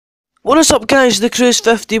What is up, guys? The Cruise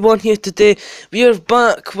 51 here today. We are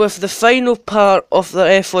back with the final part of the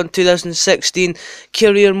F1 2016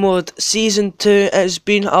 Career Mode Season 2. It's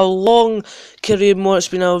been a long career mode, it's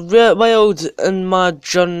been a wild and mad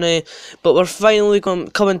journey, but we're finally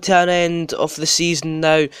coming to an end of the season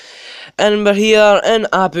now. And we're here in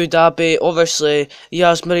Abu Dhabi. Obviously,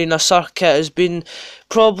 Yas Marina Circuit has been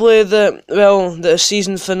probably the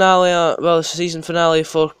season finale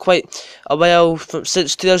for quite a while,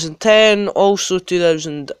 since 2010, also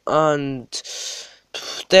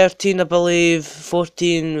 2013 I believe,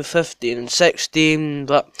 14, 15 and 16,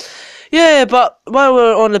 but while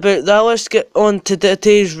we're on about that, let's get on to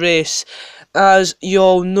today's race. As you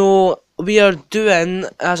all know, we are doing,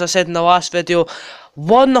 as I said in the last video,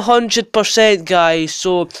 100% guys,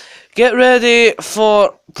 so get ready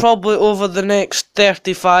for probably over the next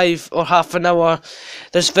 35 or half an hour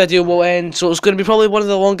this video will end. So it's going to be probably one of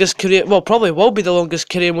the longest career, well, probably will be the longest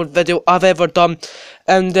career mode video I've ever done.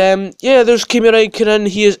 And yeah, there's Kimi Räikkönen.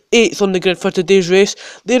 He is 8th on the grid for today's race.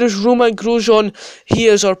 There is Romain Grosjean. He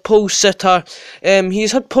is our pole sitter.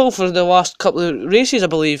 He's had pole for the last couple of races, I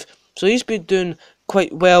believe, so he's been doing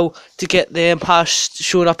quite well to get the HAAS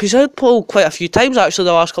shown up. He's had pole quite a few times actually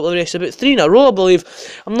the last couple of races, about 3 in a row I believe,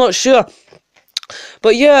 I'm not sure.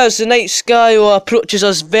 But yeah, as the night sky approaches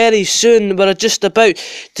us very soon, we're just about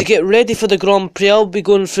to get ready for the Grand Prix. I'll be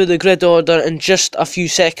going through the grid order in just a few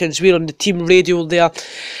seconds. We're on the team radio there.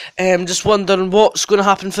 Just wondering what's going to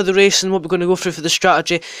happen for the race and what we're going to go through for the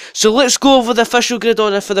strategy. So let's go over the official grid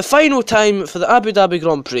order for the final time for the Abu Dhabi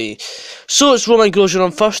Grand Prix. So it's Romain Grosjean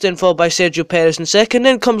on first, then followed by Sergio Perez in second,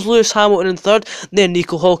 then comes Lewis Hamilton in third, then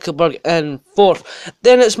Nico Hülkenberg in fourth.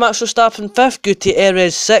 Then it's Max Verstappen fifth,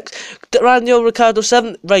 Gutierrez sixth, Daniel Ricciardo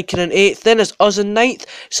 7th, Raikkonen 8th, then it's us in 9th,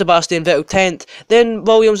 Sebastian Vettel 10th, then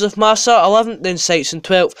Williams with Massa 11th, then Sainz in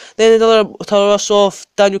 12th, then another Tarasov,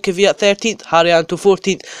 Daniel Kvyat 13th, Haryanto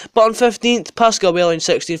 14th, Button 15th, Pascal Wehrlein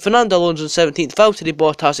 16th, Fernando Alonso 17th, Valtteri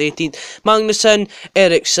Bottas 18th, Magnussen,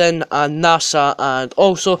 Ericsson and Nasser, and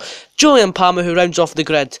also Julian Palmer, who rounds off the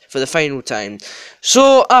grid for the final time.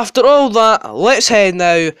 So after all that, let's head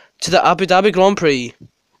now to the Abu Dhabi Grand Prix.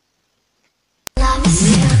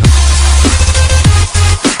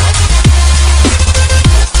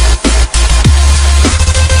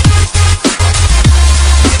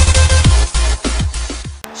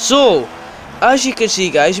 So, as you can see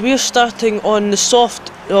guys, we are starting on the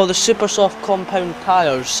super soft compound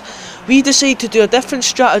tyres. We decided to do a different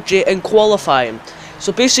strategy in qualifying.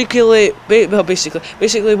 So basically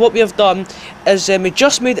what we have done is we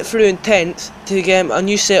just made it through in 10th to get a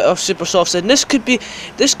new set of super softs, and this could be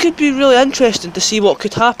really interesting to see what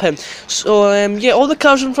could happen. So yeah, all the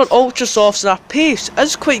cars in front ultra softs and our pace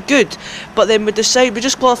is quite good, but then we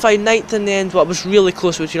just qualified 9th in the end, what was really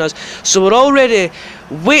close between us. So we're already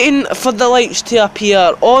waiting for the lights to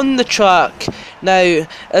appear on the track. Now,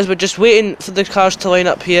 as we're just waiting for the cars to line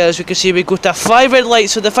up here, as we can see, we go to 5 red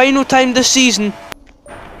lights for the final time this season.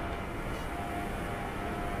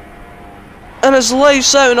 And it's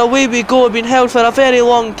lights out and away we go. We've been held for a very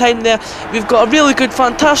long time there. We've got a really good,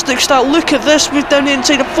 fantastic start. Look at this, we're down the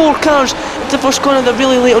inside of 4 cars. It's the first corner, they're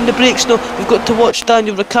really late on the brakes now. We've got to watch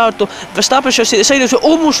Daniel Ricciardo. Verstappen should say the side, we're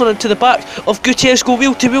almost running to the back of Gutierrez, go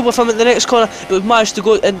wheel to wheel with him at the next corner, but we've managed to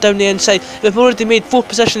go down the inside. We've already made 4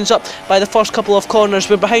 positions up by the first couple of corners.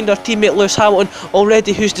 We're behind our teammate Lewis Hamilton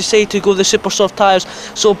already, who's decided to go the super soft tyres.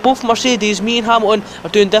 So both Mercedes, me and Hamilton, are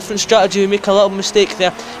doing different strategy. We make a little mistake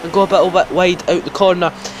there and go a little bit wide out the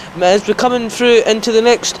corner. As we're coming through into the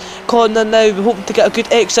next corner now, we're hoping to get a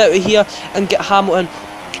good X out of here and get Hamilton,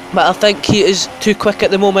 but I think he is too quick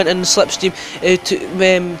at the moment in the slipstream to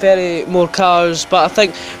very more cars, but I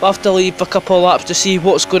think we'll have to leave a couple of laps to see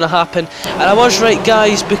what's going to happen. And I was right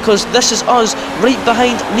guys, because this is us right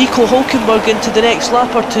behind Nico Hülkenberg into the next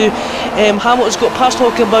lap or two. Hamilton's got past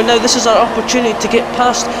Hülkenberg now. This is our opportunity to get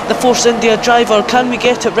past the Force India driver. Can we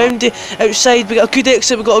get it round the outside? We got a good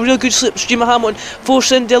exit, we got a real good slipstream of Hamilton.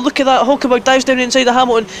 Force India, look at that, Hülkenberg dives down inside of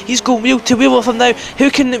Hamilton. He's going wheel to wheel with him now.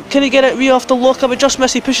 Who can he get it? We have to lock him. We just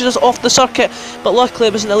missed, he pushes us off the circuit, but luckily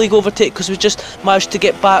it wasn't a league overtake because we just managed to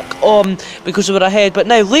get back on because we were ahead. But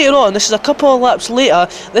now later on, this is a couple of laps later,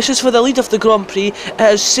 this is for the lead of the Grand Prix. It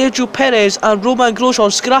is Sergio Perez and Romain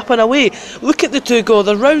Grosjean scrapping away. Look at the two go,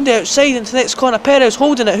 they're round the outside into the next corner. Perez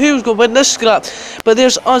holding it, who's going to win this scrap? But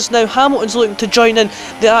there's us now. Hamilton's looking to join in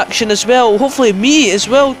the action as well, hopefully me as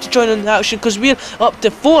well to join in the action, because we're up to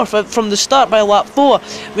 4th from the start by lap 4.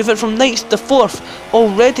 We've went from 9th to 4th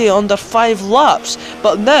already under 5 laps,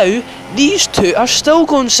 but now now these two are still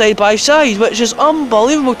going side by side, which is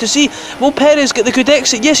unbelievable to see. Will Perez get the good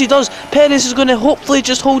exit? Yes, he does. Perez is going to hopefully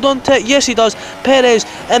just hold on to it. Yes, he does. Perez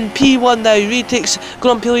in P1 now retakes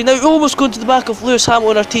Grand Prix lead. Now almost going to the back of Lewis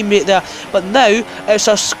Hamilton, our teammate there, but now it's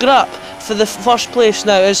a scrap for the first place.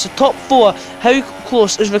 Now it's the top 4. How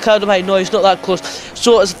close is Ricardo behind? No, he's not that close.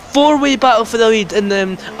 So it's a 4-way battle for the lead in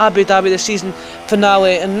Abu Dhabi, the season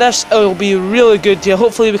finale, and this will be really good here.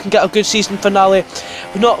 Hopefully we can get a good season finale,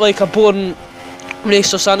 not like a boring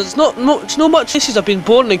race or something. It's not much races have been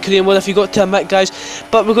boring in Korean Wood, if you got to admit, guys.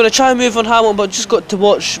 But we're going to try and move on Hamilton, but just got to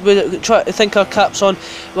watch, we try to think our caps on.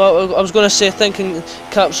 Well, I was going to say thinking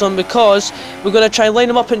caps on, because we're going to try and line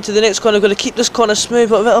them up into the next corner. We're going to keep this corner smooth,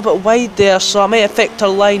 but a little bit wide there, so it might affect our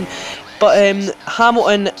line. But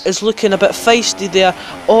Hamilton is looking a bit feisty there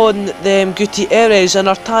on the Gutierrez, and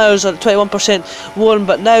our tyres are at 21% worn.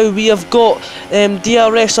 But now we have got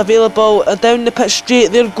DRS available down the pit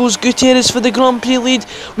straight. There goes Gutierrez for the Grand Prix lead.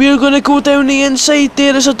 We are going to go down the inside.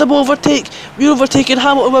 There is a double overtake. We're overtaking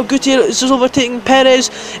Hamilton while Gutierrez is overtaking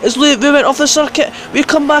Perez. It's late. We went off the circuit. We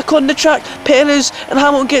come back on the track. Perez and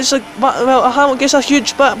Hamilton gets a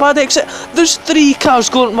huge bad exit. There's 3 cars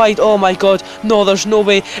going wide. Oh my God! No, there's no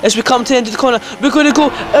way. As we come to the end of the corner, we're going to go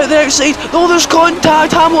out the outside. Oh, there's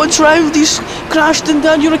contact. Hamilton's round. He's crashed, and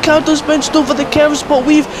Daniel Ricciardo's bounced over the curves, but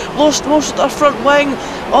we've lost most of our front wing.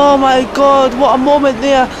 Oh my God, what a moment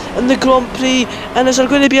there in the Grand Prix. And is there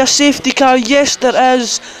going to be a safety car? Yes, there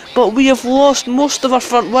is. But we have lost most of our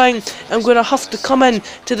front wing. I'm going to have to come in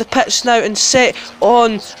to the pits now and set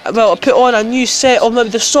on, well, put on a new set of maybe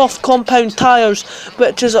the soft compound tyres,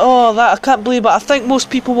 which is, oh, that I can't believe it. I think most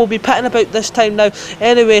people will be pitting about this time now.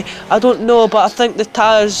 Anyway, I don't know, but I think the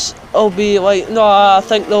tyres will be like, no, I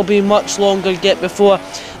think they'll be much longer yet before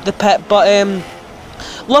the pit. But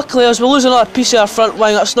luckily, as we're losing a lot of piece of our front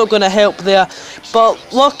wing, that's not going to help there.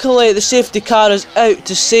 But luckily, the safety car is out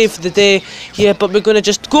to save the day here. But we're going to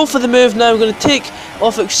just go for the move now. We're going to take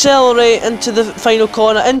off, accelerate into the final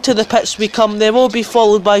corner, into the pits we come. They will be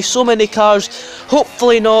followed by so many cars.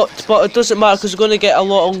 Hopefully not, but it doesn't matter because we're going to get a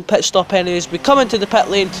long pit stop anyways. We come into the pit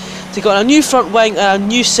lane to get a new front wing and a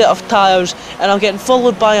new set of tyres, and I'm getting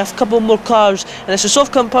followed by a couple more cars, and it's the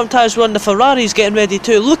soft compound tyres we're on. The Ferrari's getting ready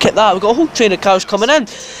too. Look at that, we've got a whole train of cars coming in.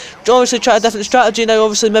 Obviously try a different strategy now.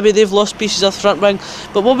 Obviously maybe they've lost pieces of the front wing,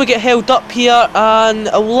 but will we get held up here? And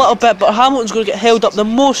a little bit, but Hamilton's going to get held up the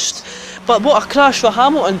most. But what a crash for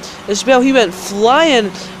Hamilton as well. He went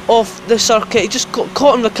flying off the circuit. He just got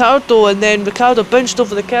caught on Ricardo, and then Ricardo bounced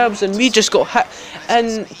over the curbs, and we just got hit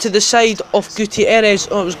into the side of Gutierrez.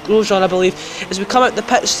 Oh, it was Grosjean, I believe. As we come out the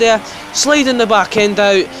pits there, sliding the back end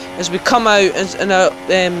out as we come out in a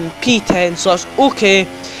P10, so that's okay.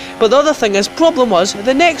 But the other thing is, problem was,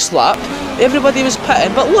 the next lap, everybody was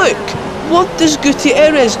pitting, but look, what is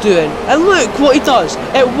Gutierrez doing? And look what he does.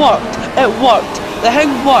 It worked. It worked. The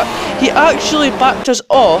thing worked. He actually backed us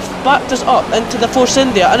up into the Force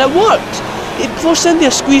India, and it worked. Force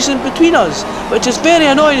India squeezed in between us, which is very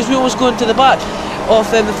annoying as we almost go into the back of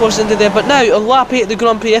the Force India there. But now, on lap 8 of the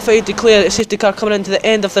Grand Prix, FAA declare a safety car coming into the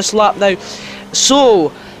end of this lap now. So,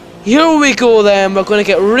 here we go then. We're going to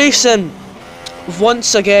get racing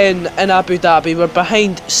once again in Abu Dhabi. We're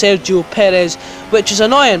behind Sergio Perez, which is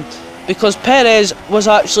annoying because Perez was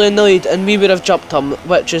actually in the lead and we would have jumped him,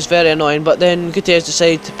 which is very annoying. But then Gutierrez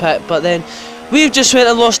decided to pit, but then we've just went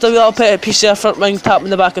and lost a little bit of piece of our front wing, tapping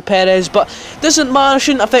the back of Perez, but doesn't matter,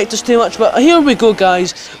 shouldn't affect us too much. But here we go,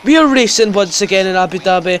 guys, we are racing once again in Abu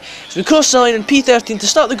Dhabi. So we cross the line in P13 to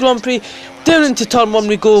start the Grand Prix. Down into turn 1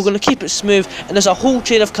 we go. We're going to keep it smooth, and there's a whole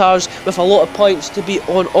chain of cars with a lot of points to be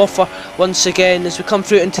on offer once again. As we come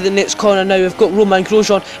through into the next corner now, we've got Romain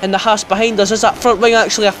Grosjean and the HAAS behind us. Is that front wing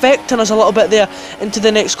actually affecting us a little bit there into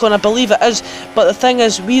the next corner? I believe it is, but the thing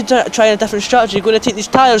is, we're trying a different strategy. We're going to take these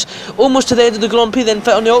tyres almost to the end of the Grand Prix, then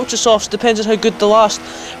fit on the ultra softs, depends on how good they last.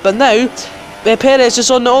 But now Perez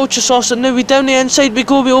is on the ultra sauce, and now we down the inside we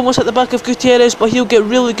go. We almost hit the back of Gutierrez, but he'll get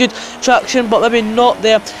really good traction, but maybe not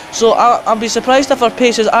there. So I'll be surprised if our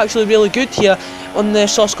pace is actually really good here on the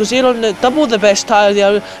sauce, because they're on the double the best tyre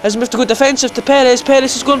there. As we have to go defensive to Perez.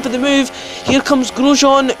 Perez is going for the move. Here comes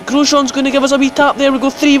Grosjean. Grosjean's going to give us a wee tap there. We go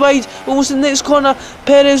 3 wide, almost in the next corner.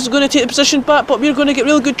 Perez is going to take the position back, but we're going to get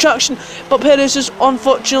really good traction. But Perez has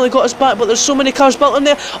unfortunately got us back, but there's so many cars built in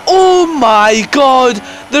there. Oh my God!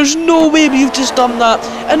 There's no way we've just done that.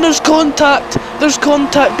 And there's contact. There's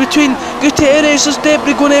contact between Gutierrez. There's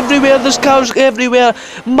debris going everywhere. There's cars everywhere.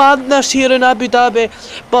 Madness here in Abu Dhabi.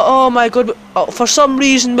 But oh my God, for some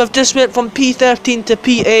reason we've just went from P13 to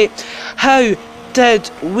P8. How did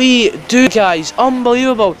we do, guys?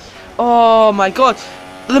 Unbelievable. Oh my God.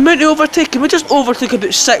 the amount of overtaking, we just overtook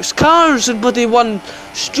about 6 cars in bloody one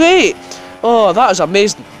straight. Oh, that is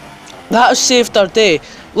amazing. That has saved our day.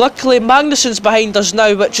 Luckily, Magnussen's behind us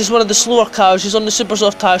now, which is one of the slower cars. He's on the super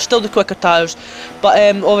soft tyres, still the quicker tyres. But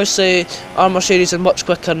obviously, our Mercedes are much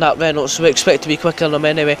quicker than that Renault, so we expect to be quicker than them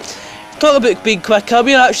anyway. Talk about being quicker,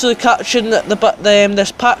 we're actually catching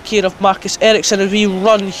this pack here of Marcus Ericsson as we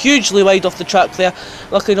run hugely wide off the track there.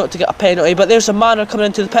 Luckily not to get a penalty, but there's a Manor coming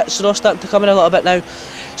into the pits, so they're starting to come in a little bit now.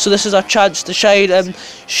 So this is our chance to shine and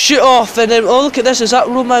shoot off. And then, oh look at this, is that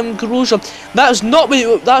Romain Grosjean? That's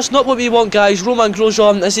not what we want, guys. Romain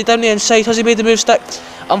Grosjean, is he down the inside? Has he made the move stick?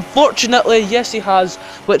 Unfortunately, yes he has,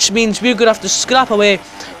 which means we're going to have to scrap away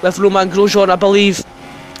with Romain Grosjean, I believe,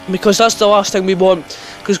 because that's the last thing we want.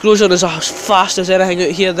 Because Grosjean is as fast as anything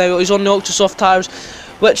out here now. He's on the ultra soft tyres,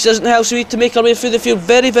 which doesn't help, so we need to make our way through the field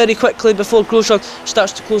very, very quickly before Grosjean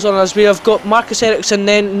starts to close on us. We have got Marcus Ericsson,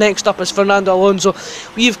 then next up is Fernando Alonso.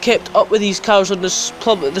 We've kept up with these cars on the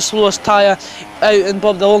slowest tyre out and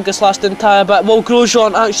the longest lasting tyre, but will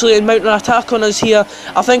Grosjean actually mount an attack on us here?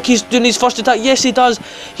 I think he's doing his first attack. Yes, he does.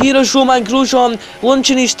 Here is Romain Grosjean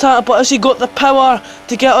launching his attack, but has he got the power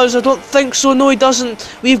to get us? I don't think so. No, he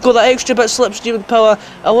doesn't. We've got that extra bit slipstream with power.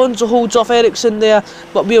 Alonso holds off Ericsson there,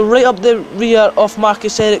 but we're right up the rear of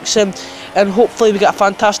Marcus Ericsson, and hopefully we get a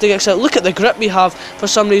fantastic exit. Look at the grip we have for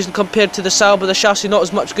some reason compared to the Sauber. The chassis not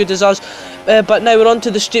as much good as us, but now we're onto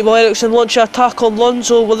the straight. Will Ericsson launch an attack on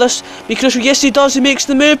Alonso? Will this be crucial? Yes, he does. He makes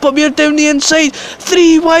the move, but we're down the inside,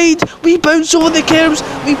 3 wide. We bounce over the curbs,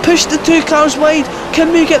 we push the 2 cars wide.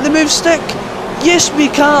 Can we get the move stick? Yes, we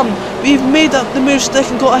can. We've made up the move stick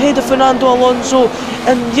and got ahead of Fernando Alonso,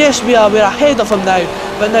 and yes, we're ahead of him now.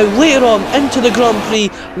 But now later on into the Grand Prix,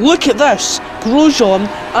 look at this, Grosjean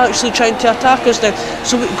actually trying to attack us now.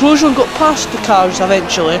 So Grosjean got past the cars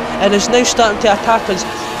eventually and is now starting to attack us.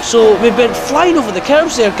 So we've been flying over the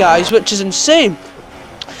curbs there, guys, which is insane.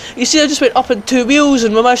 You see, I just went up in 2 wheels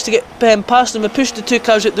and we managed to get past them. We pushed the 2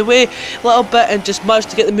 cars out the way a little bit and just managed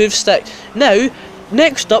to get the move stick. Now,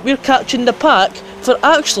 next up, we're catching the pack for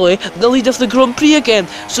actually the lead of the Grand Prix again.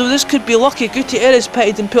 So this could be lucky. Gutierrez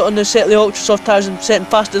pitted and put on the set of the ultra soft tyres and setting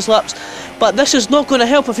fastest laps. But this is not going to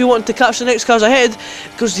help if you want to catch the next cars ahead,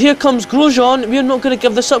 because here comes Grosjean. We're not going to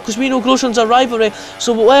give this up because we know Grosjean's a rivalry.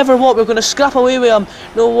 So whatever what, we're going to scrap away with him,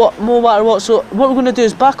 no matter what. So what we're going to do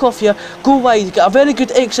is back off here, go wide, get a very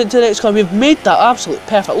good exit into the next car. We've made that absolutely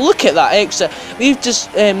perfect. Look at that exit. We've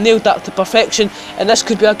just nailed that to perfection, and this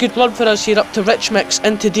could be a good run for us here up to Rich Mix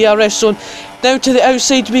into DRS zone. Now to the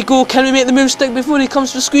outside we go. Can we make the move stick before he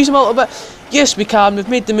comes to squeeze him a little bit? Yes, we can. We've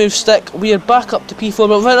made the move stick. We are back up to P4,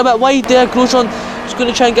 but we're a bit wide there. Grosjean is going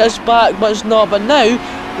to try and get us back, but it's not. But now,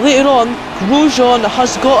 later on, Grosjean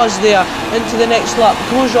has got us there into the next lap.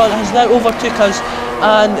 Grosjean has now overtook us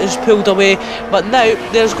and is pulled away. But now,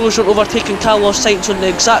 there's Grosjean overtaking Carlos Sainz on the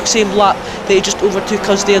exact same lap that he just overtook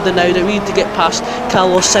us there now. That we need to get past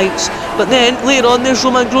Carlos Sainz. But then, later on, there's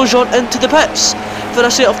Romain Grosjean into the pits for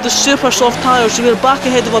a set of the super soft tyres, so we're back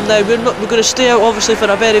ahead of him now. We're going to stay out obviously for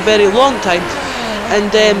a very, very long time,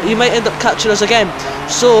 and he might end up catching us again.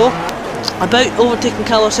 So, about overtaking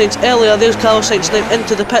Carlos Sainz earlier, there's Carlos Sainz now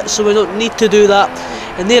into the pits, so we don't need to do that.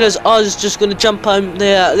 And there is us just going to jump out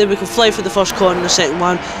there, then we can fly for the first corner and the second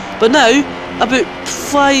one. But now, about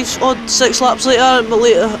 6 laps later,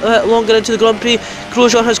 longer into the Grand Prix,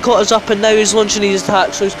 Grosjean has caught us up and now he's launching his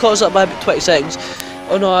attack, so he's caught us up by about 20 seconds.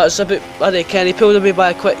 Oh no, it's a bit, I don't know, he pulled away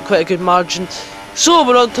by quite a good margin. So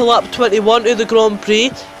we're on to lap 21 of the Grand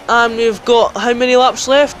Prix, and we've got how many laps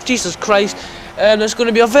left? Jesus Christ. And it's going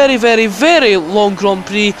to be a very, very, very long Grand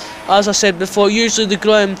Prix. As I said before, usually the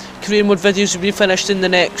career mode videos will be finished in the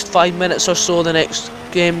next 5 minutes or so, the next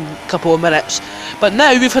couple of minutes. But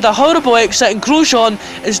now we've had a horrible exit and Grosjean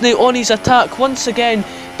is now on his attack once again.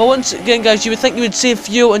 But once again, guys, you would think you would save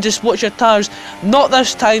fuel and just watch your tyres. Not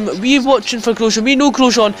this time. We're watching for Grosjean. We know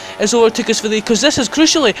Grosjean is overtook us for the lead, because this is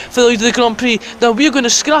crucially for the lead of the Grand Prix. Now we're going to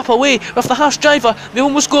scrap away with the Haas driver. We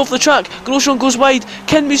almost go off the track. Grosjean goes wide.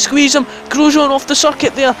 Can we squeeze him? Grosjean off the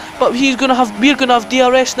circuit there. But we're going to have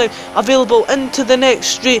DRS now available into the next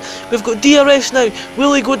straight. We've got DRS now.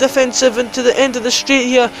 Will he go defensive into the end of the straight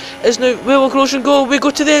here? Is now, where will Grosjean go? We go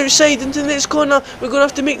to the outside into the next corner. We're going to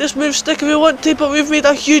have to make this move stick if we want to, but we've made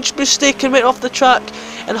a huge mistake and went off the track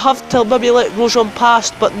and have to maybe let Grosjean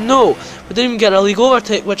past, but no, we didn't even get a league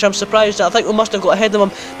overtake, which I'm surprised at. I think we must have got ahead of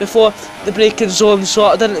him before the braking zone,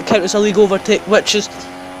 so it didn't count as a league overtake, which is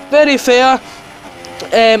very fair.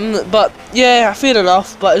 But yeah, fair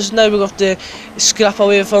enough. But it's now we have to scrap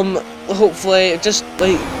away from, hopefully, just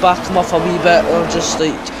like back him off a wee bit, or just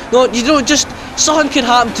like, no, you know, just something could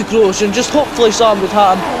happen to Grosjean. Just hopefully something would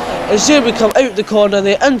happen. as there we come out the corner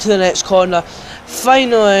there, into the next corner,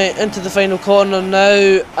 finally into the final corner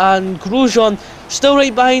now, and Grosjean still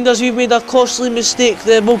right behind us. We've made a costly mistake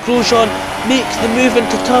there. Will Grosjean make the move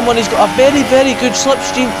into turn 1? He's got a very, very good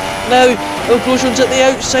slipstream now. Grosjean's at the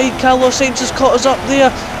outside. Carlos Sainz has caught us up there.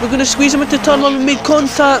 We're going to squeeze him into turn 1. We made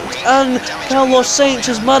contact, and Carlos Sainz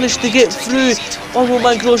has managed to get through. Oh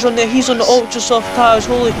my Grosjean there. He's on the ultra soft tyres.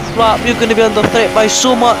 Holy crap, we're going to be under threat by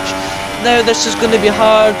so much. Now this is going to be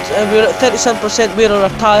hard, and we're at 37% wear on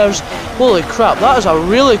our tyres. Holy crap, that is a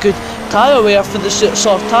really good tyre wear for the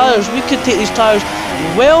soft tyres. We could take these tyres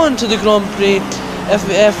well into the Grand Prix if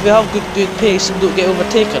we have good pace and don't get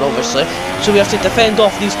overtaken, obviously. So we have to defend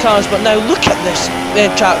off these cars. But now look at this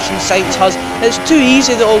traction Sainz has. It's too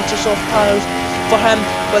easy, the ultra soft tyres for him.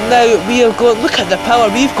 But now we are going, look at the power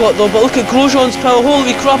we've got though. But look at Grosjean's power.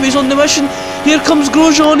 Holy crap, he's on the mission. Here comes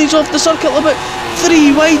Grosjean. He's off the circuit a little bit.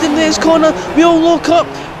 3 wide in this corner. We all lock up.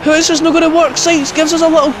 This is not going to work. Sainz gives us a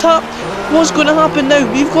little tap. What's going to happen now?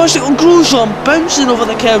 We've got Grosjean bouncing over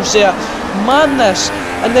the curves there. Madness.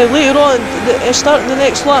 And then later on, starting the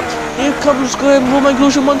next lap, here comes Romain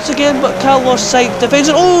Grosjean once again, but Carlos Sainz defends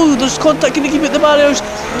it. Oh, there's contact. Can he keep it the barriers?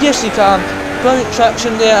 Yes, he can. Brilliant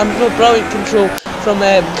traction there, and brilliant control from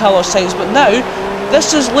Carlos Sainz. But now,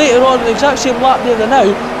 this is later on, the exact same lap there now.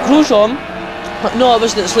 Grosjean. No, it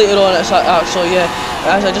wasn't. It's later on. It's actually, yeah.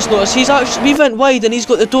 As I just noticed, we went wide and he's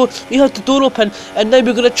got the door. We had the door open, and now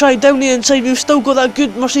we're going to try down the inside. We've still got that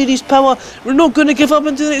good Mercedes power. We're not going to give up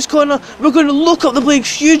into the next corner. We're going to look up the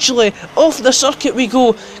brakes hugely. Off the circuit we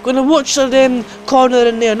go. Going to watch the corner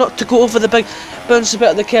in there, not to go over the big bounce a bit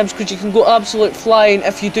of the curbs, because you can go absolute flying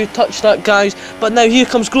if you do touch that, guys. But now here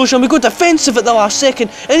comes Grosjean. We go defensive at the last second,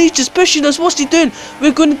 and he's just pushing us. What's he doing?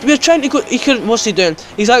 We're trying to go. He couldn't. What's he doing?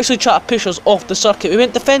 He's actually trying to push us off the circuit. We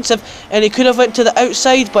went defensive, and he could have went to the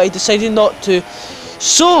outside, but he decided not to.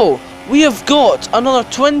 So we have got another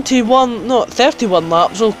 31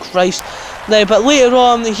 laps. Oh Christ! Now, but later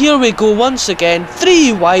on, here we go once again.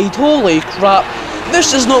 3 wide. Holy crap!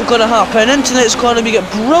 This is not going to happen. Into the next corner, we get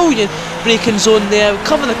brilliant braking zone there. We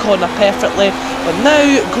cover the corner perfectly. But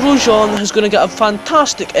now Grosjean is going to get a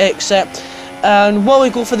fantastic exit. And while we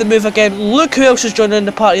go for the move again, look who else is joining in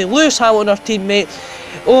the party. Lewis Hamilton, our teammate.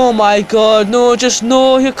 Oh my God! No, just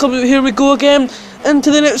no. Here we go again.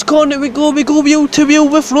 Into the next corner we go wheel to wheel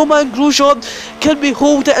with Romain Grosjean. Can we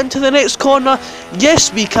hold it into the next corner?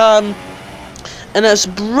 Yes, we can. And it's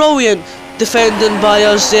brilliant defending by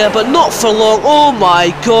us there, but not for long. Oh my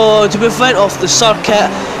God, we've went off the circuit.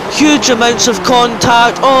 Huge amounts of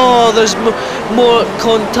contact. Oh, there's more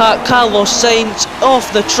contact. Carlos Sainz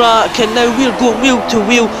off the track, and now we're going wheel to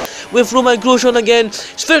wheel with Romain Grosjean again.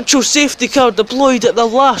 It's virtual safety car deployed at the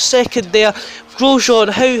last second there. Grosjean,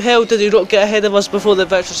 how hell did he not get ahead of us before the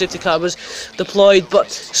virtual safety car was deployed? But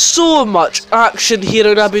so much action here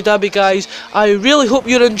in Abu Dhabi, guys. I really hope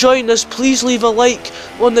you're enjoying this. Please leave a like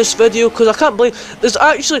on this video, because I can't believe there's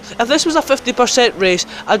actually, if this was a 50% race,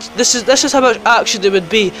 this is how much action it would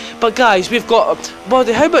be. But guys, we've got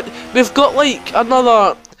we've got like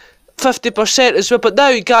another 50% as well. But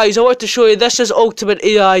now, guys, I want to show you, this is Ultimate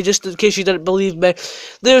AI, just in case you didn't believe me.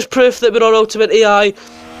 There's proof that we're on Ultimate AI.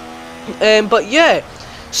 But yeah,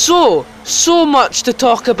 so much to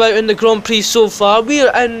talk about in the Grand Prix so far. We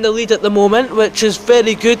are in the lead at the moment, which is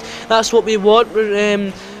very good. That's what we want.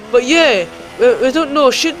 But yeah, we don't know.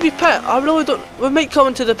 Should we pit? I really don't. We might come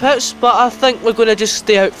into the pits, but I think we're going to just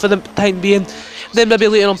stay out for the time being. Then maybe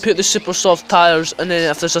later on put the super soft tyres, and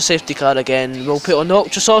then if there's a safety car again, we'll put on the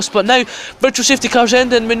ultra sauce. But now, virtual safety car's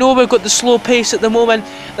ending. We know we've got the slow pace at the moment.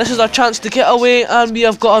 This is our chance to get away, and we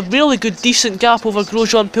have got a really good, decent gap over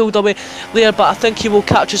Grosjean pulled away there. But I think he will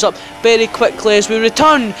catch us up very quickly as we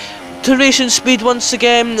return to racing speed once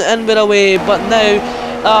again, and we're away. But now,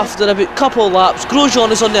 after about a couple of laps,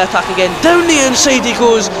 Grosjean is on the attack again. Down the inside he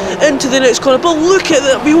goes, into the next corner. But look at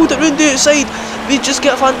that, we hold it round the outside. We just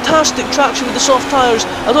get fantastic traction with the soft tyres.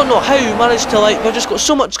 I don't know how we managed to, like, we've just got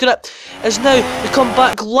so much grip. As now we come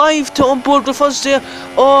back live to on board with us there.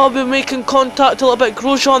 Oh, we're making contact a little bit.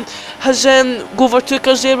 Grosjean has overtook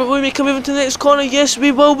us there, but we make a move into the next corner. Yes,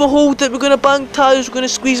 we will. We'll hold it. We're going to bang tyres. We're going to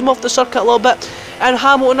squeeze him off the circuit a little bit. And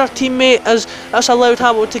Hamilton, our teammate, that's allowed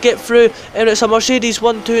Hamilton to get through. And it's a Mercedes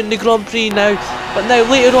 1-2 in the Grand Prix now. But now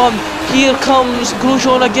later on, here comes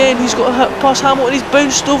Grosjean again. He's got to hit past Hamilton. He's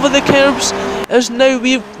bounced over the curbs. As now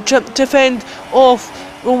we defend off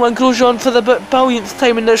Romain Grosjean for the brilliant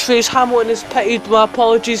time in this race. Hamilton is pitted. My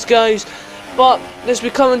apologies, guys. But as we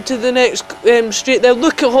come into the next straight there,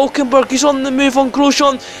 look at Hulkenberg, he's on the move on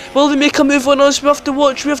Grosjean. Will they make a move on us? We have to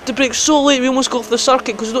watch, we have to brake so late, we almost go off the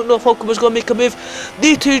circuit because we don't know if Hulkenberg's going to make a move.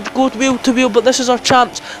 They two go wheel to wheel, but this is our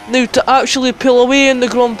chance now to actually pull away in the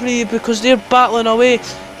Grand Prix because they're battling away,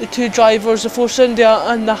 the two drivers, the Force India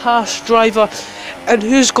and the HAAS driver. And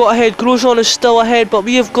who's got ahead? Grosjean is still ahead, but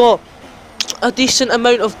we have got a decent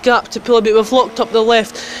amount of gap to pull a bit. We've locked up the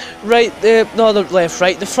left, right, the left,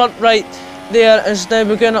 right, the front right. There is now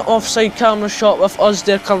we're getting an offside camera shot with us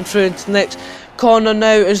there come through into the next corner now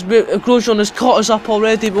as Grosjean has caught us up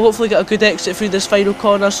already, but hopefully get a good exit through this final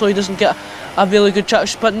corner so he doesn't get a really good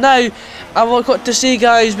traction. But now I've got to say,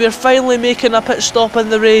 guys, we're finally making a pit stop in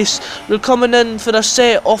the race. We're coming in for a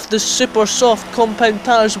set of the super soft compound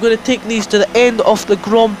tyres. We're going to take these to the end of the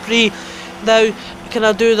Grand Prix. Now, can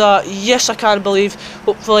I do that? Yes, I can, believe,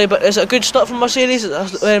 hopefully. But is it a good start from Mercedes? It's a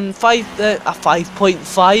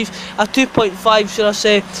 5.5, a 2.5 should I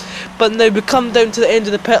say. But now we come down to the end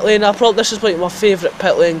of the pit lane. This is like my favourite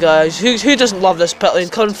pit lane, guys. Who doesn't love this pit lane?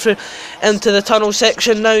 Coming through into the tunnel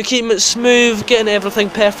section now, keeping it smooth, getting everything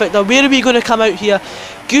perfect. Now where are we going to come out here?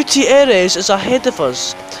 Gutierrez is ahead of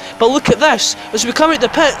us. But look at this, as we come out the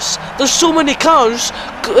pits, there's so many cars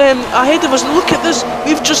ahead of us. Look at this,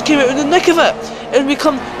 we've just came out in the nick of it. And we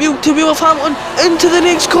come wheel to wheel of Hamilton, into the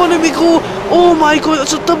next corner we go. Oh my god,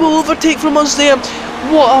 that's a double overtake from us there.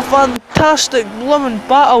 What a fantastic blooming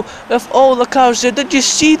battle with all the cars there. Did you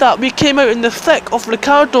see that? We came out in the thick of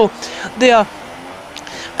Ricardo there.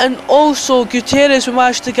 And also Gutierrez we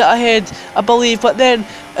managed to get ahead, I believe, but then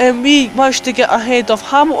we managed to get ahead of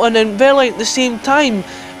Hamilton and Verlaine at the same time.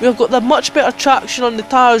 We've got the much better traction on the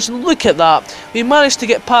tyres, and look at that. We managed to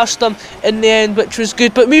get past them in the end, which was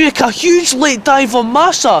good. But we make a huge late dive on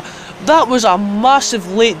Massa. That was a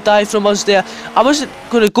massive late dive from us there. I wasn't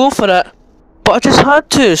going to go for it, but I just had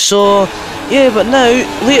to. So yeah, but now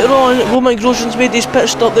later on, Romain Grosjean's made his pit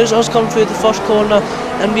stop. There's us coming through the first corner,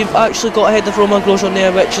 and we've actually got ahead of Romain Grosjean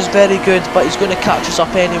there, which is very good. But he's going to catch us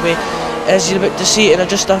up anyway, as you're about to see it in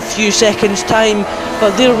just a few seconds time.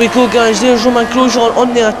 But there we go, guys, there's Romain Grosjean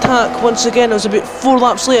on the attack once again. It was about 4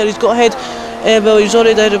 laps later, he's got ahead. Well, he's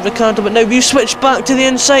already ahead of Ricardo, but now we've switched back to the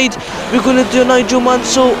inside. We're going to do Nigel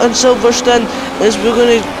Mansell and Silverstone, as we're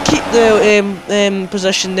going to keep the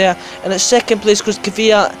position there. And at second place, because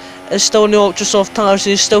Kvyat is still in the ultra soft tyres,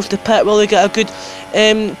 and he's still to pit. Will they get a good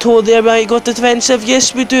toe there? Right, got the defensive.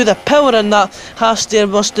 Yes, we do. The power in that HAAS there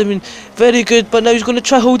must have been very good. But now he's going to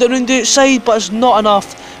try hold it around the outside, but it's not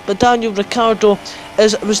enough. But Daniel Ricciardo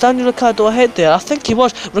was Daniel Ricciardo ahead there? I think he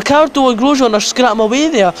was. Ricciardo and Grosjean are scrapping away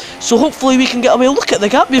there, so hopefully we can get away. Look at the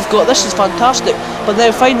gap we've got. This is fantastic. But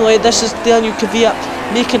now finally, this is Daniel Kvyat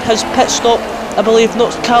making his pit stop. I believe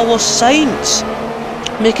not Carlos Sainz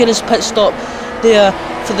making his pit stop there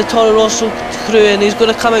for the Toro Rosso crew, and he's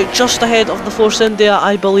going to come out just ahead of the Force India,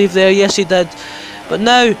 I believe there. Yes, he did. But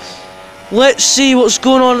now let's see what's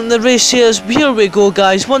going on in the race here. Here we go,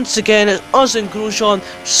 guys. Once again, it's us and Grosjean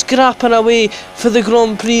scrapping away for the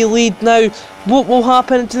Grand Prix lead. Now, what will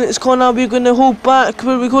happen into the next corner? We're going to hold back.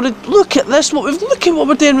 We're going to look at this. Look at what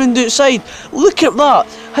we're doing round the outside. Look at that.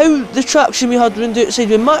 How the traction we had round the outside.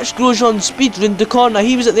 We matched Grosjean's speed round the corner.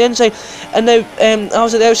 He was at the inside, and now I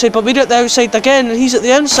was at the outside. But we're at the outside again, and he's at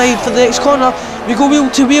the inside for the next corner. We go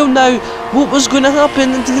wheel to wheel now. What was going to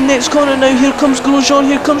happen into the next corner now? Here comes Grosjean.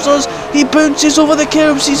 Here comes us. He bounces over the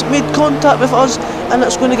curbs. He's made contact with us, and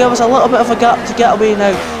that's going to give us a little bit of a gap to get away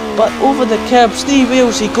now. But over the curbs, 3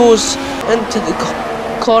 wheels, he goes into the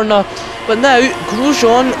corner. But now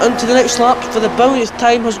Grosjean into the next lap for the billionth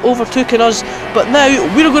time has overtaken us. But now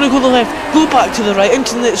we're going to go to the left, go back to the right,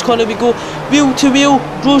 into the next corner we go, wheel to wheel.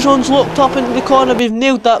 Grosjean's locked up into the corner. We've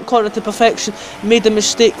nailed that corner to perfection. Made a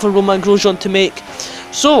mistake for Romain Grosjean to make.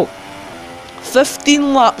 So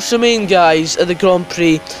 15 laps remain, guys, at the Grand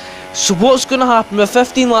Prix. So what's going to happen with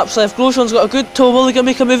 15 laps left? Grosjean's got a good toe. Will he going to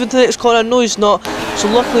make a move into the next corner? No, he's not. So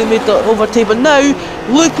luckily he made that overtake. But now,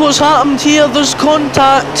 look what's happened here. There's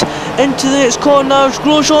contact into the next corner.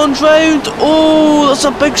 Grosjean's round. Oh, that's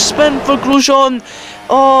a big spin for Grosjean.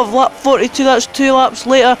 Oh, lap 42, that's 2 laps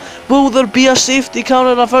later. Will there be a safety car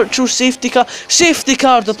or a virtual safety car? Safety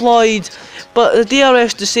car deployed. But the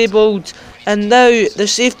DRS disabled. And now the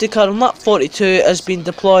safety car on lap 42 has been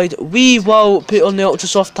deployed. We will put on the ultra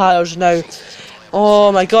soft tyres now.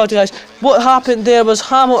 Oh my god, guys, what happened there was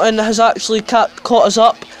Hamilton has actually caught us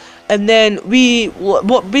up, and then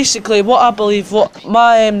what I believe, what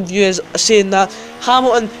my view is saying that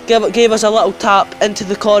Hamilton gave us a little tap into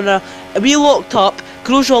the corner, and we locked up.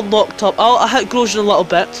 Grosjean locked up. I hit Grosjean a little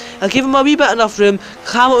bit. I gave him a wee bit enough room.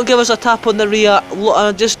 Hamilton gave us a tap on the rear,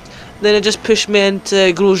 then it just pushed me into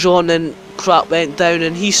Grosjean, and crap went down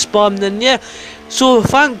and he spun, and yeah. So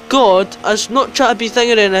thank God, it's not trying to be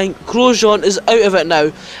thinking anything, Grosjean is out of it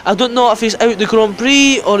now. I don't know if he's out the Grand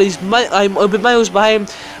Prix or he'll be miles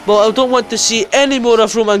behind, but I don't want to see any more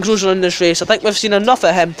of Romain Grosjean in this race. I think we've seen enough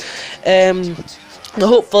of him.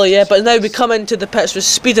 Hopefully, yeah, but now we come into the pits, we're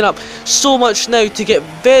speeding up so much now to get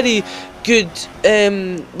very good,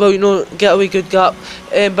 well, you know, get a wee good gap,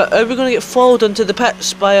 but we're going to get followed into the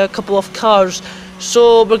pits by a couple of cars.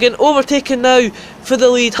 So we're getting overtaken now for the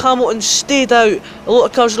lead. Hamilton stayed out. A lot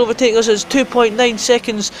of cars are overtaking us. It's 2.9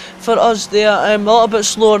 seconds for us there. A little bit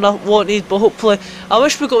slower than I wanted, but hopefully, I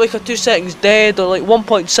wish we got like a 2 seconds dead or like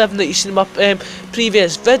 1.7 that you seen in my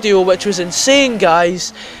previous video, which was insane,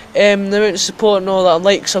 guys. The amount of support and all that and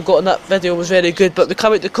likes I've got on that video was very good. But we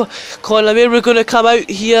come out the corner where we're going to come out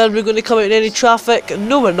here. We're going to come out in any traffic.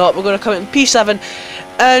 No, we're not. We're going to come out in P7.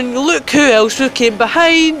 And look who else we came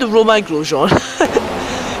behind Romain Grosjean.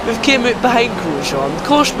 We've came out behind Grosjean. Of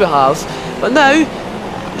course we have. But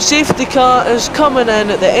now, safety car is coming in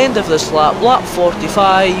at the end of this lap. Lap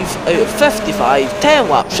 45 out of 55. 10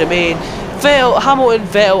 laps remain. Hamilton,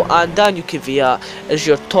 Vettel and Daniel Kvyat is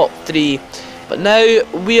your top 3. But now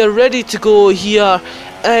we are ready to go here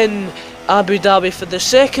in Abu Dhabi for the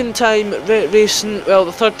second time racing, well,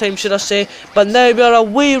 the third time should I say, but now we are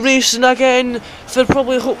away racing again for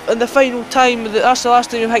probably in the final time. That's the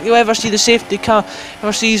last time I think you'll ever see the safety car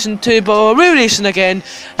for season 2, but we're away racing again.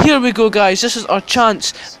 Here we go, guys, this is our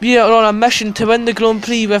chance. We are on a mission to win the Grand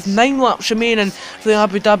Prix with 9 laps remaining for the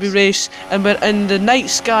Abu Dhabi race, and we're in the night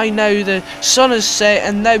sky now. The sun is set,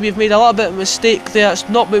 and now we've made a little bit of a mistake there. It's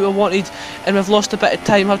not what we wanted, and we've lost a bit of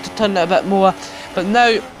time. Have to turn it a bit more, but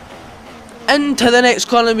now into the next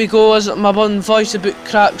corner we go, as my voice a bit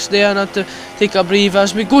cracks there, and I have to take a breathe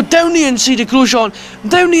as we go down the inside of Grosjean,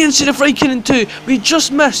 down the inside of Raikkonen too. We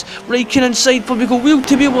just missed Raikkonen side, but we go wheel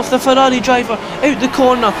to wheel with the Ferrari driver out the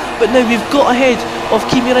corner, but now we've got ahead of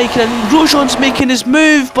Kimi Raikkonen. Grosjean's making his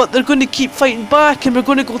move, but they're going to keep fighting back, and we're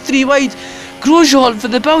going to go 3 wide. Grosjean, for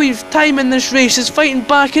the billionth time in this race, is fighting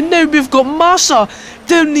back, and now we've got Massa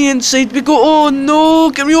down the inside. We go, oh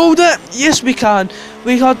no, can we hold it? Yes we can.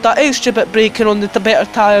 We had that extra bit braking on the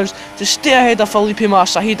better tyres to stay ahead of Felipe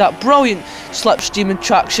Massa. He had that brilliant slipstream and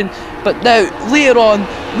traction. But now, later on,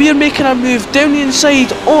 we are making our move down the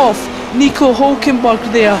inside of Nico Hülkenberg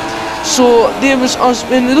there. So there was us,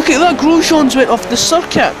 and look at that, Grosjean's went off the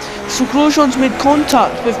circuit. So Grosjean's made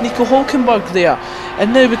contact with Nico Hülkenberg there.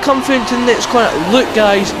 And now we come through into the next corner. Look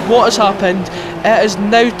guys, what has happened? It is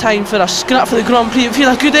now time for a scrap for the Grand Prix. We've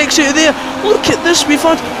had a good exit there. Look at this,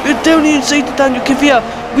 we're down the inside to Daniel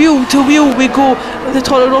Kvyat. Wheel to wheel we go. The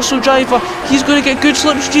Toro Rosso driver, he's going to get good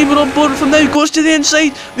slipstream. We're on board from now. Goes to the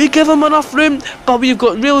inside. We give him enough room, but we've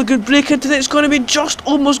got really good brake into it. It's going to be just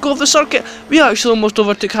almost go off the circuit. We actually almost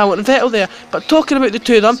overtook Hamilton and Vettel there. But talking about the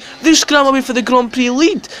two of them, they're scrambling away for the Grand Prix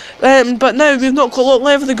lead. But now we've not got a lot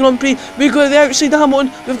left for the Grand Prix. We go to the outside of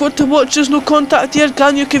Hamilton. We've got to watch. There's no contact here.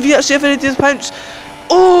 Daniel Kvyat see if anything pounce.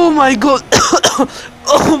 Oh my god.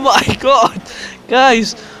 Oh my god,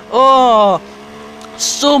 guys. Oh,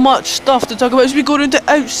 so much stuff to talk about as we go around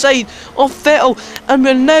the outside of Vettel, and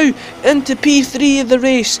we're now into P3 of the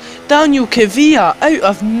race. Daniel Kvyat out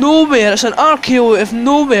of nowhere, it's an RKO out of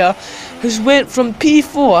nowhere, has went from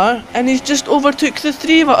P4 and he's just overtook the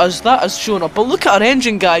 3 of us. That has shown up. But look at our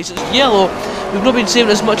engine, guys, it's yellow. We've not been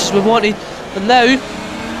saving as much as we wanted, but now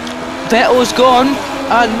Vettel is gone,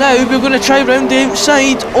 and now we're going to try round the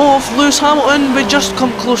outside of Lewis Hamilton. We just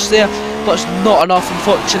come close there, but it's not enough,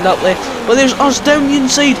 unfortunately. But there's us down the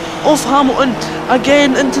inside of Hamilton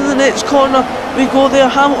again into the next corner. We go there,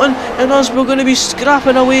 Hamilton and us. We're going to be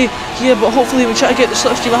scrapping away here, but hopefully we try to get the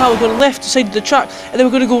slipstream of Hamilton. We're going left side of the track, and then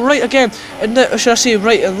we're going to go right again, and now, or should I say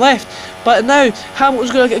right and left. But now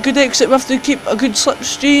Hamilton's going to get a good exit. We have to keep a good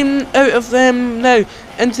slipstream out of them. Now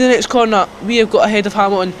into the next corner, we have got ahead of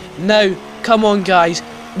Hamilton. Now come on guys,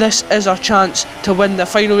 this is our chance to win the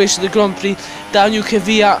final race of the Grand Prix. Daniel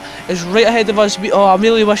Kvyat is right ahead of us. Oh, I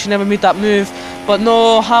really wish he never made that move, but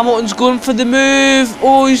no, Hamilton's going for the move.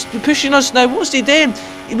 Oh, he's pushing us now. What's he doing?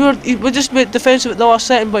 We just made defensive at the last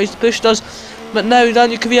second, but he's pushed us. But now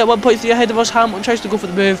Daniel Kvyat 1.3 ahead of us. Hamilton tries to go for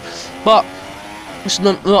the move, but it's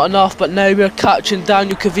not enough. But now we're catching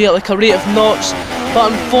Daniel Kvyat like a rate of knots.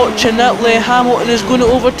 But unfortunately, Hamilton is going to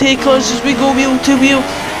overtake us as we go wheel to wheel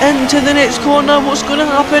into the next corner. What's going to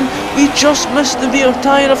happen? We just missed the rear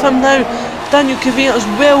tyre of him now. Daniel Kvyat has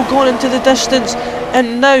well gone into the distance,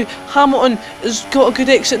 and now Hamilton has got a good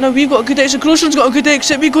exit. Now we've got a good exit. Grosjean's got a good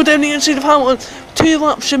exit. We go down the inside of Hamilton. 2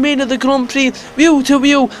 laps remain of the Grand Prix. Wheel to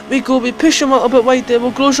wheel we go. We push him a little bit wide there.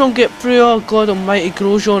 Will Grosjean get through? Oh God almighty,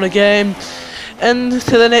 Grosjean again.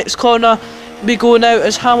 into the next corner we go now,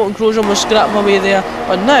 as Hamilton Grosjean was scrapping away there.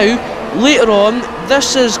 But now, later on,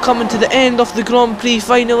 this is coming to the end of the Grand Prix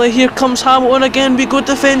finally. Here comes Hamilton again, we go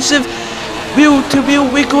defensive, wheel to wheel,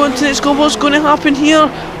 we go into it. What's going to happen here?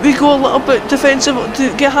 We go a little bit defensive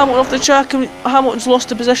to get Hamilton off the track, and Hamilton's lost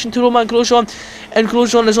the position to Romain Grosjean, and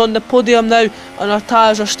Grosjean is on the podium now, and our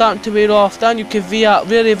tyres are starting to wear off. Daniel Kvyat,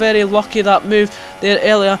 very, very lucky that move there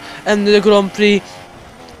earlier in the Grand Prix.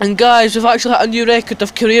 And guys, we've actually hit a new record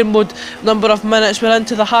of career mode number of minutes. We're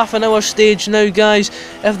into the half-an-hour stage now, guys.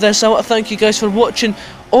 I want to thank you guys for watching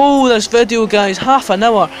all this video, guys. Half an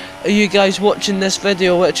hour of you guys watching this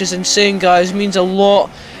video, which is insane, guys. It means a lot,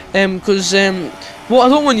 because what I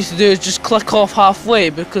don't want you to do is just click off halfway,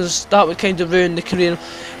 because that would kind of ruin the career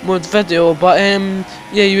mode video. But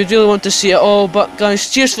yeah, you would really want to see it all. But guys,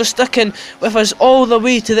 cheers for sticking with us all the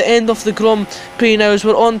way to the end of the Grand Prix now, as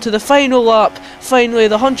we're on to the final lap. Finally,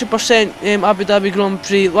 the 100% Abu Dhabi Grand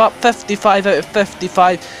Prix, lap 55 out of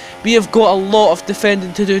 55. We have got a lot of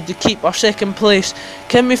defending to do to keep our second place.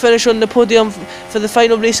 Can we finish on the podium for the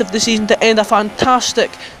final race of the season to end a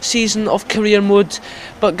fantastic season of career mode?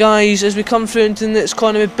 But guys, as we come through into the next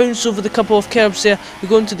corner, we bounce over the couple of curbs there. We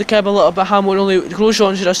go into the curb a little bit. Hamilton,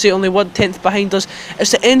 Grosjean, should I say, only 1/10 behind us.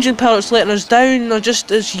 It's the engine power that's letting us down.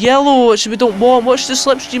 It's yellow, which we don't want. Watch the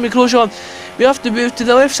slipstream of Grosjean. We have to move to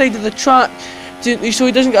the left side of the track so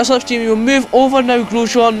he doesn't get a slipstream. We'll move over now,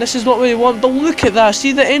 Grosjean. This is what we want, but look at that.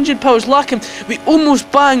 See, the engine power's lacking. We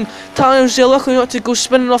almost bang tyres there, luckily not to go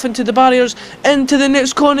spinning off into the barriers. Into the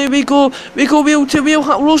next corner we go. We go wheel to wheel.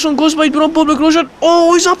 Grosjean goes wide. We're on board with Grosjean.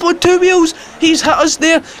 Oh, he's up on two wheels. He's hit us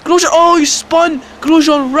there. Grosjean, oh, he's spun.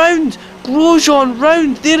 Grosjean round. Grosjean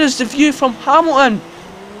round. There is the view from Hamilton.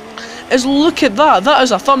 Look at that. That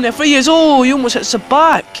is a thumbnail for you. Oh, he almost hits the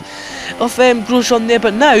back of Grosjean there.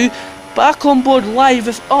 But now, back on board live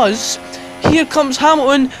with us, here comes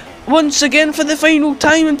Hamilton once again for the final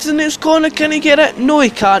time into the next corner. Can he get it? No, he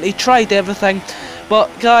can't. He tried everything. But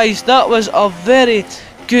guys, that was a very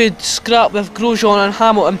good scrap with Grosjean and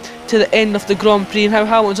Hamilton to the end of the Grand Prix, and how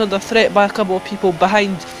Hamilton's under threat by a couple of people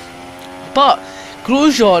behind. But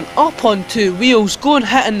Grosjean up on two wheels, going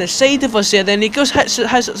hitting the side of us there, then he goes hits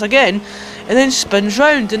us again, and then spins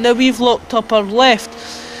round, and now we've locked up our right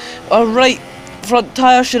front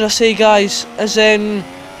tyre, should I say, guys, as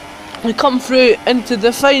we come through into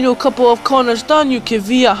the final couple of corners. Daniel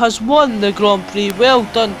Kvyat has won the Grand Prix. Well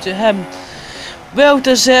done to him. Well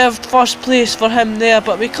deserved first place for him there.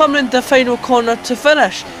 But we come into the final corner to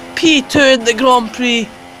finish P2 in the Grand Prix.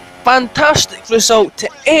 Fantastic result to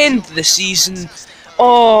end the season.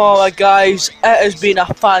 Oh, guys, it has been a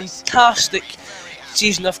fantastic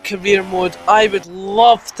season of career mode. I would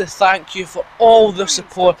love to thank you for all the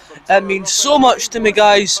support. It means so much to me,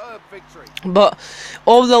 guys. But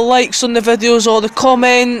all the likes on the videos, all the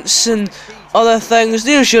comments and other things.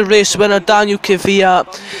 There's your race winner, Daniel Kvyat.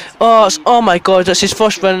 Oh my god, that's his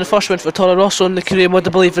first win, and the first win for Toro Rosso in the career mode,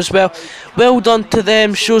 I believe, as well. Well done to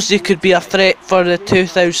them. Shows they could be a threat for the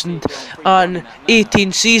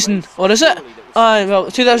 2018 season, or is it? Well,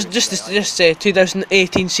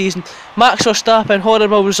 2018 season. Max Verstappen,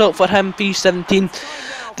 horrible result for him, P17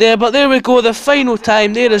 there. But there we go, the final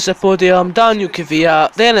time. There is the podium. Daniel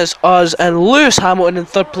Kvyat, then it's us, and Lewis Hamilton in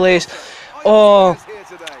third place. Oh,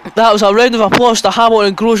 that was a round of applause to Hamilton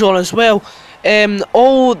and Grosjean as well.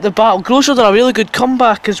 All the battle. Grosjean did a really good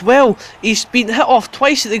comeback as well. He's been hit off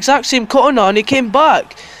twice at the exact same corner, and he came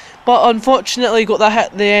back. But unfortunately got that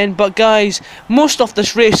hit at the end. But guys, most of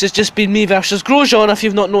this race has just been me versus Grosjean, if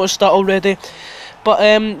you've not noticed that already. But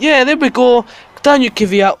yeah, there we go. Daniel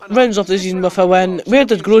Kvyat rounds off the season with a win. Where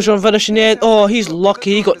did Grosjean finish in the end? Oh, he's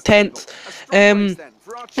lucky, he got 10th.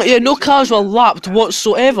 Yeah, no cars were lapped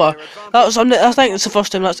whatsoever. I think it's the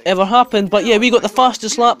first time that's ever happened. But yeah, we got the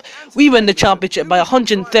fastest lap. We win the championship by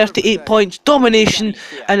 138 points, domination,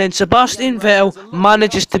 and then Sebastian Vettel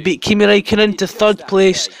manages to beat Kimi Räikkönen to third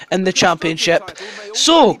place in the championship.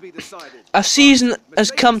 So, a season has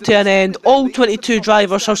come to an end. All 22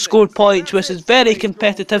 drivers have scored points, which is very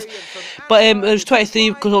competitive. But it was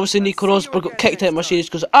 23 because obviously Nico Rosberg got kicked out of Mercedes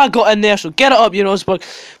because I got in there, so get it up, you Rosberg.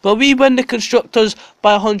 But we win the Constructors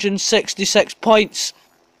by 166 points.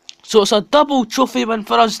 So it's a double trophy win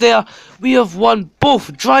for us there. We have won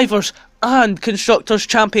both Drivers and Constructors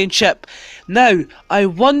Championship. Now, I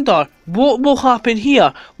wonder what will happen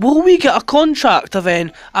here. Will we get a contract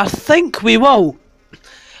event? I think we will.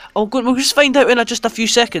 We'll just find out in just a few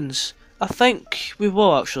seconds. I think we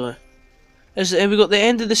will, actually. We got the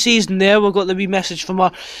end of the season there. We've got the wee message from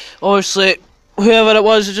our, obviously, whoever it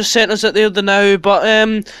was who just sent us it there now. But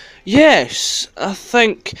Yes, I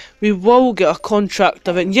think we will get a contract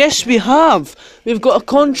event. Yes, we have. We've got a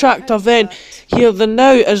contract event here. The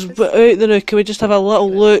now is out the now. Can we just have a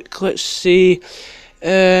little look? Let's see.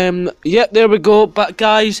 Yep, there we go. But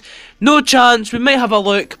guys, no chance. We might have a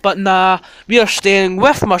look, but nah. We are staying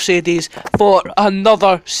with Mercedes for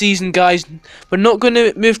another season, guys. We're not going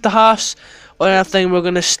to move to Haas or anything. We're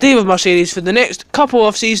going to stay with Mercedes for the next couple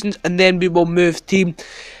of seasons, and then we will move team.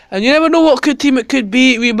 And you never know what good team it could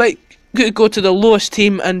be. We might go to the lowest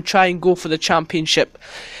team and try and go for the championship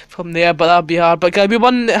from there, but that'd be hard. But guys, we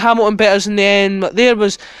won Hamilton betters in the end. But there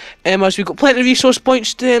was, as we got plenty of resource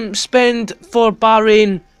points to spend for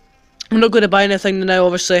Bahrain. I'm not going to buy anything now,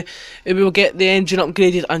 obviously. We will get the engine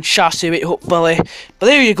upgraded and chassis weight, hopefully. But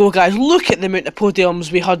there you go, guys. Look at the amount of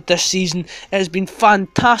podiums we had this season. It has been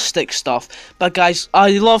fantastic stuff. But guys,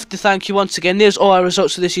 I'd love to thank you once again. There's all our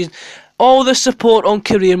results for this season. All the support on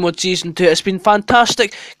Career Mode Season 2. It's been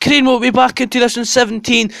fantastic. Career Mode will be back in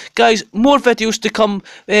 2017. Guys, more videos to come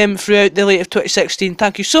throughout the late of 2016.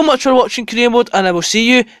 Thank you so much for watching Career Mode, and I will see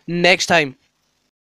you next time.